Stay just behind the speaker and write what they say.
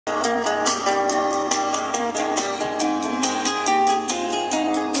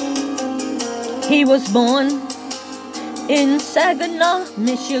He was born in Saginaw,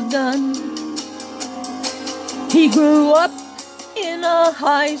 Michigan. He grew up in a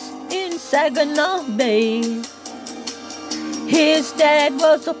house in Saginaw Bay. His dad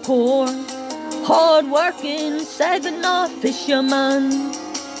was a poor, hard-working Saginaw fisherman.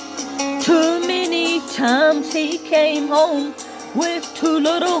 Too many times he came home with too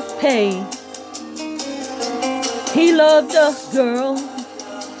little pay. He loved a girl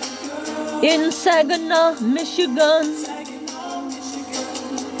in Saginaw, Michigan,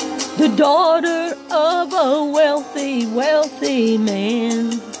 the daughter of a wealthy, wealthy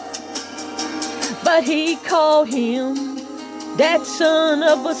man. But he called him that son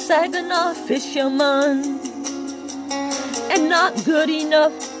of a Saginaw fisherman, and not good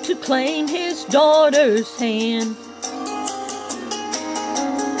enough to claim his daughter's hand.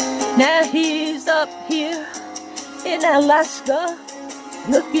 Now he's up here in Alaska,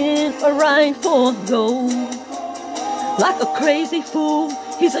 looking around for gold. Like a crazy fool,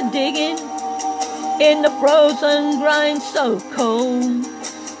 he's a-digging in the frozen ground so cold.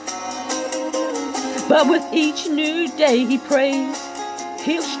 But with each new day he prays,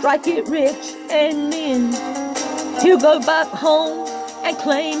 he'll strike it rich, and then he'll go back home and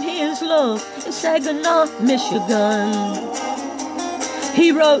claim his love in Saginaw, Michigan.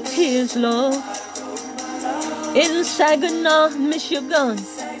 He wrote his love in Saginaw, Michigan.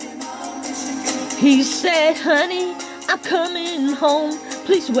 He said, "Honey, I'm coming home,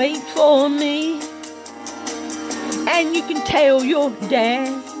 please wait for me. And you can tell your dad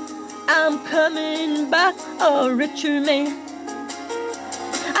I'm coming back a richer man."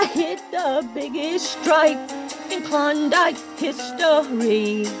 I hit the biggest strike in Klondike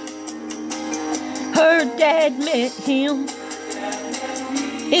history. Her dad met him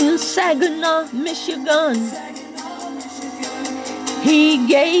in Saginaw, Michigan. He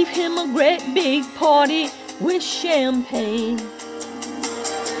gave him a great big party with champagne.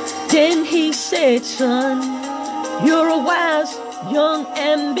 Then he said, "Son, you're a wise, young,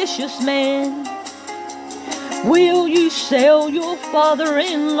 ambitious man. Will you sell your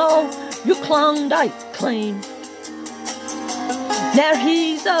father-in-law your Klondike claim?" Now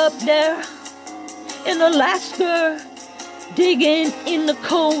he's up there in Alaska, digging in the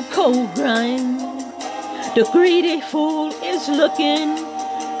cold, cold grind. The greedy fool is looking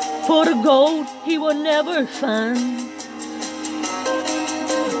for the gold he will never find.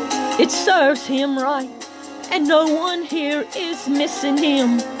 It serves him right, and no one here is missing him.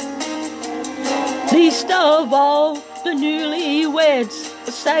 Least of all the newlyweds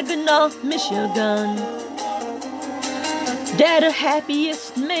of Saginaw, Michigan. They're the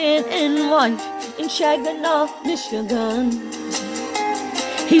happiest man and wife in Saginaw, Michigan.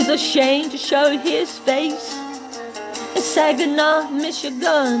 He's ashamed to show his face in Saginaw,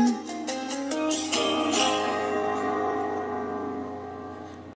 Michigan.